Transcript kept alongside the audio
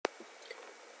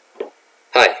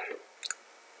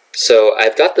So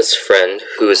I've got this friend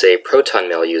who's a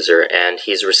ProtonMail user, and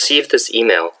he's received this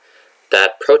email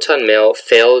that ProtonMail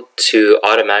failed to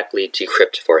automatically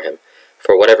decrypt for him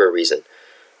for whatever reason.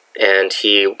 And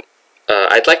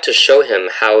I'd like to show him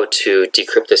how to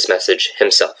decrypt this message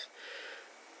himself.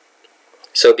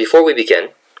 So before we begin,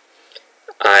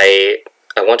 I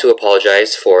want to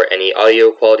apologize for any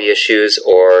audio quality issues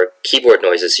or keyboard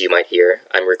noises you might hear.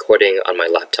 I'm recording on my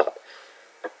laptop.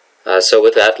 So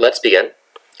with that, let's begin.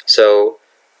 So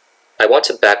I want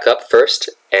to back up first,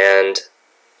 and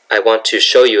I want to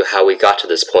show you how we got to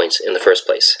this point in the first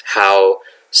place, how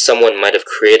someone might have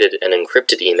created an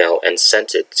encrypted email and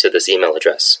sent it to this email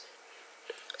address.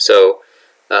 So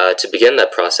to begin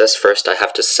that process, first I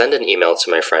have to send an email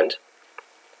to my friend,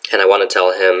 and I want to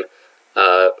tell him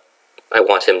I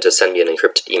want him to send me an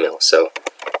encrypted email. So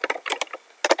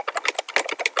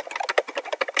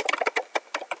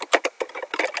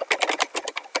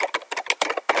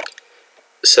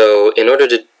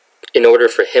in order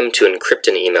for him to encrypt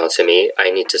an email to me,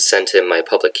 I need to send him my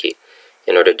public key.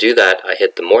 In order to do that, I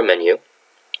hit the More menu,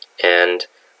 and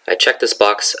I check this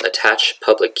box, Attach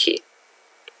Public Key,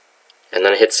 and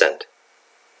then I hit Send.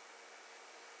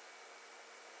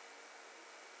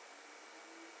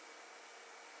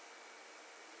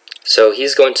 So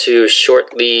he's going to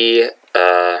shortly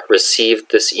receive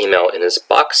this email in his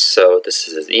box. So this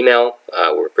is his email,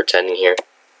 we're pretending here.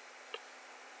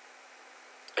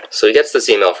 So he gets this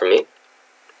email from me,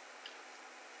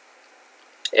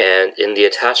 and in the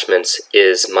attachments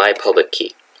is my public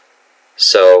key.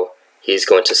 So he's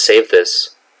going to save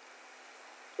this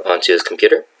onto his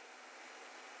computer,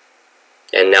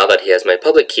 and now that he has my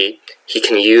public key, he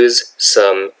can use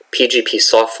some PGP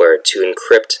software to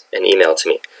encrypt an email to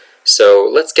me. So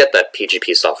let's get that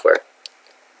PGP software.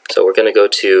 So we're going to go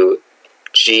to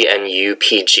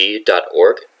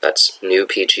gnupg.org, that's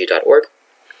newpg.org,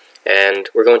 and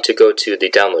we're going to go to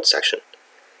the download section.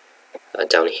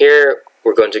 Down here,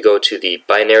 we're going to go to the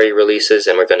binary releases,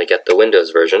 and we're going to get the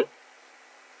Windows version,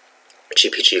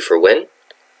 GPG for Win,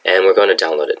 and we're going to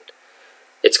download it.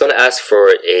 It's going to ask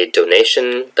for a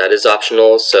donation. That is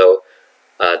optional, so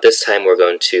this time we're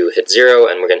going to hit 0,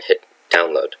 and we're going to hit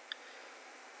download.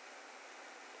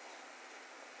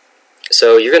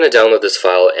 So you're going to download this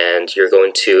file, and you're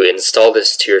going to install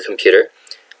this to your computer.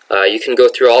 You can go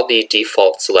through all the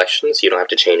default selections, you don't have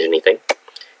to change anything.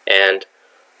 And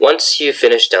once you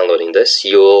finish downloading this,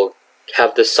 you'll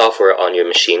have this software on your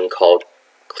machine called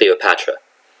Cleopatra.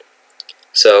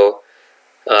 So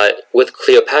with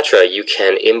Cleopatra, you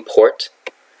can import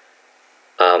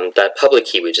that public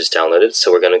key we just downloaded.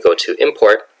 So we're going to go to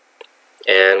Import,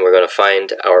 and we're going to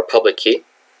find our public key.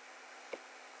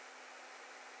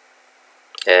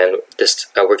 And this,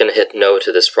 we're going to hit No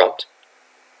to this prompt.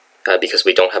 Because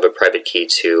we don't have a private key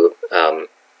to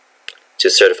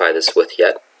certify this with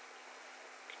yet.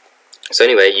 So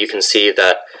anyway, you can see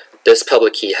that this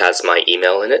public key has my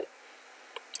email in it,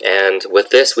 and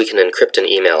with this we can encrypt an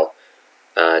email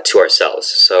to ourselves.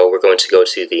 So we're going to go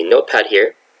to the notepad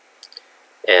here,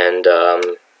 and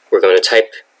we're going to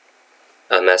type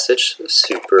a message,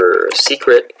 super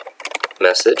secret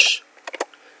message.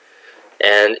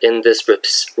 And in this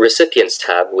Recipients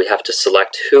tab, we have to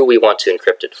select who we want to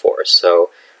encrypt it for.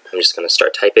 So I'm just going to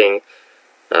start typing.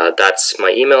 That's my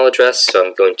email address, so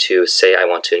I'm going to say I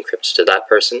want to encrypt to that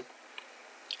person.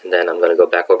 And then I'm going to go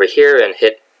back over here and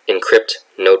hit Encrypt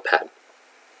Notepad.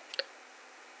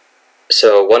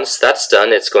 So once that's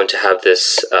done, it's going to have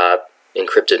this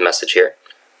encrypted message here.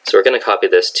 So we're going to copy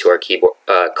this to our keyboard,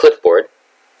 clipboard.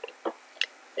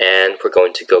 And we're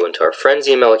going to go into our friend's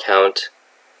email account,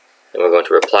 and we're going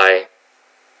to reply.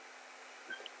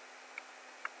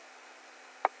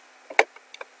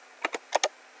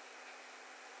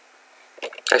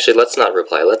 Actually, let's not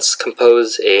reply. Let's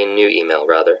compose a new email,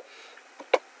 rather.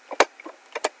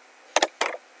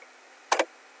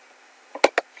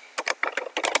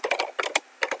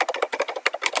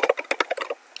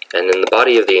 And in the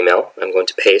body of the email, I'm going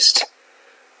to paste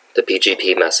the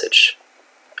PGP message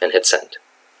and hit Send.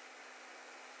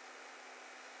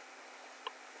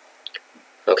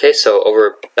 Okay, so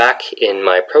over back in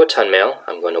my ProtonMail,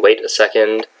 I'm going to wait a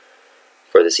second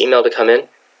for this email to come in.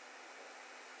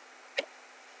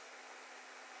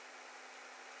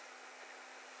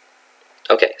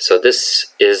 Okay, so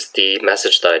this is the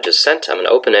message that I just sent. I'm going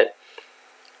to open it,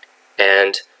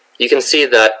 and you can see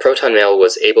that ProtonMail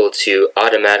was able to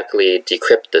automatically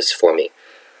decrypt this for me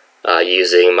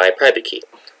using my private key.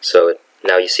 So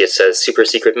now you see it says super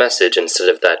secret message instead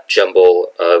of that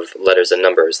jumble of letters and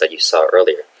numbers that you saw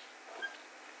earlier.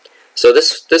 So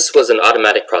this was an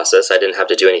automatic process. I didn't have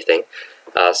to do anything.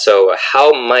 So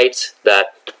how might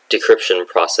that decryption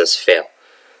process fail.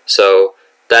 So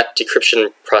that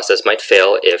decryption process might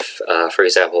fail if, for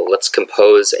example, let's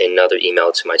compose another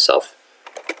email to myself.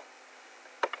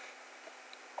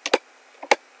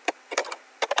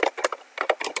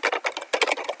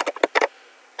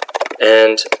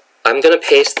 And I'm going to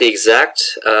paste the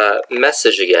exact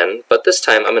message again, but this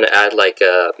time I'm going to add like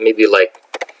maybe like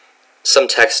some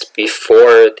text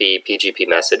before the PGP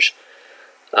message.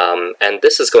 And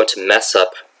this is going to mess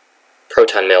up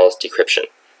ProtonMail's decryption,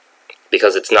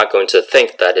 because it's not going to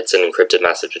think that it's an encrypted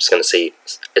message. It's going to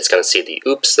see the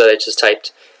oops that I just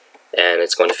typed, and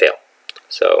it's going to fail.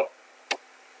 So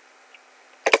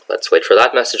let's wait for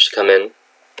that message to come in.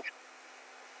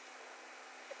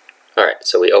 Alright,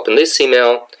 so we open this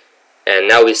email, and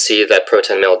now we see that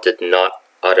ProtonMail did not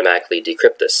automatically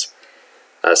decrypt this.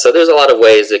 So there's a lot of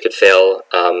ways it could fail.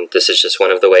 This is just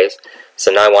one of the ways.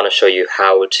 So now I want to show you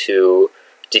how to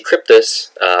decrypt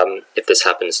this if this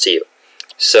happens to you.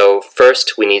 So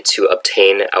first we need to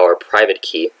obtain our private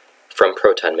key from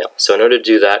ProtonMail. So in order to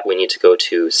do that, we need to go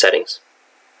to Settings,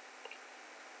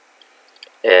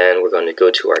 and we're going to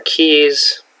go to our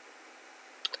keys,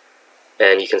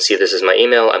 and you can see this is my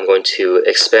email. I'm going to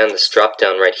expand this drop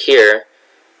down right here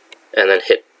and then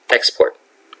hit Export,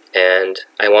 and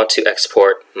I want to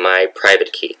export my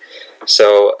private key.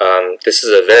 So this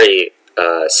is a very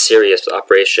serious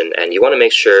operation, and you want to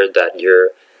make sure that your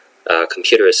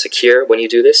computer is secure when you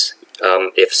do this.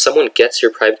 If someone gets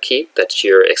your private key that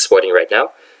you're exporting right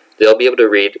now, they'll be able to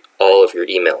read all of your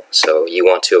email, so you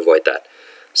want to avoid that.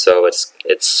 So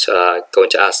it's going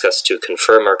to ask us to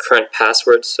confirm our current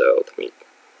password. So let me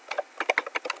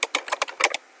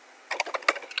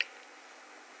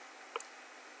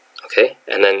okay,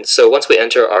 and then so once we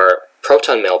enter our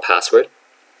ProtonMail password,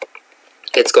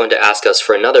 it's going to ask us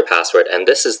for another password, and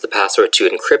this is the password to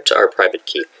encrypt our private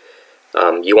key.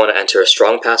 You want to enter a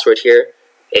strong password here.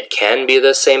 It can be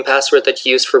the same password that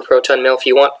you use for ProtonMail if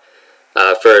you want.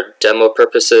 For demo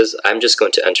purposes, I'm just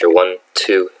going to enter 1,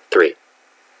 2, 3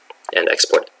 and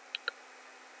export.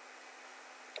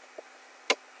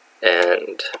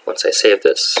 And once I save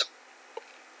this,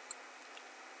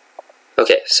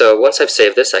 okay, so once I've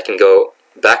saved this, I can go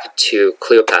back to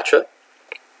Cleopatra,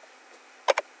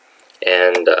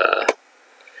 and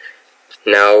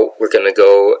now we're going to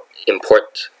go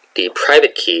import the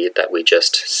private key that we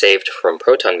just saved from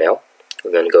ProtonMail.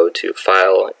 We're going to go to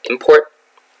File, Import,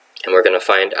 and we're going to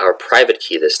find our private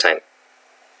key this time.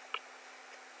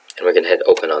 And we're going to hit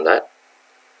Open on that.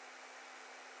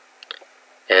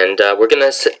 And we're going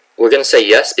to say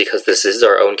yes, because this is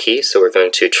our own key, so we're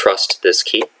going to trust this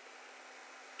key.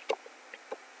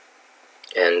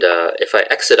 And if I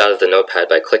exit out of the notepad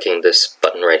by clicking this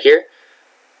button right here,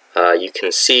 you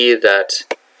can see that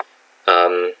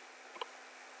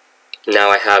now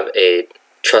I have a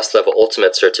Trust Level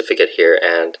Ultimate certificate here,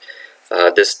 and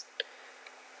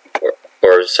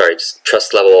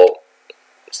Trust Level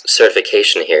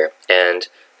certification here, and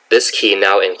this key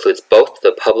now includes both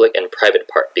the public and private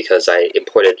part, because I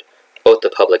imported both the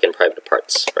public and private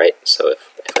parts, right? So if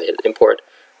I hit import,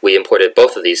 we imported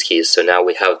both of these keys, so now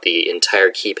we have the entire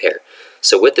key pair.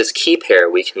 So with this key pair,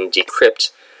 we can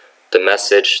decrypt the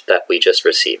message that we just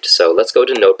received. So let's go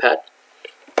to Notepad,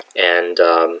 and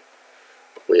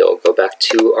we'll go back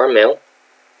to our mail,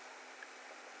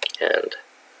 and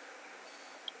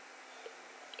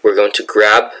we're going to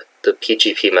grab the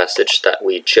PGP message that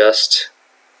we just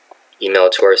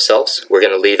emailed to ourselves. We're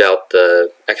going to leave out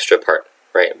the extra part,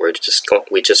 right? We just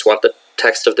want the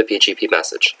text of the PGP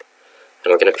message,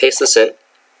 and we're going to paste this in,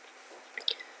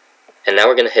 and now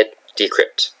we're going to hit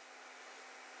Decrypt.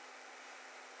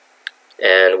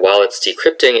 And while it's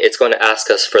decrypting, it's going to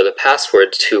ask us for the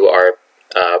password to our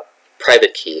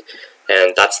private key,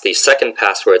 and that's the second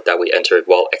password that we entered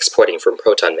while exporting from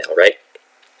ProtonMail, right?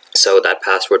 So that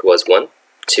password was 1,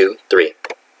 2, 3.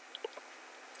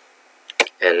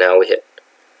 And now we hit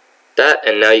that,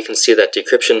 and now you can see that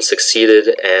decryption succeeded,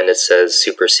 and it says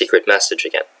super secret message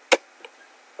again.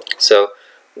 So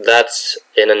that's,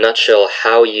 in a nutshell,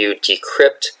 how you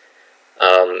decrypt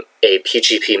a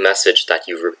PGP message that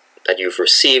you've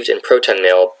received in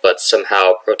ProtonMail, but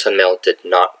somehow ProtonMail did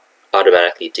not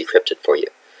automatically decrypt it for you.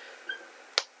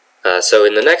 So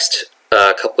in the next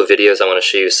couple of videos, I want to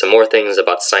show you some more things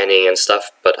about signing and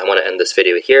stuff, but I want to end this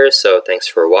video here, so thanks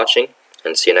for watching,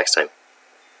 and see you next time.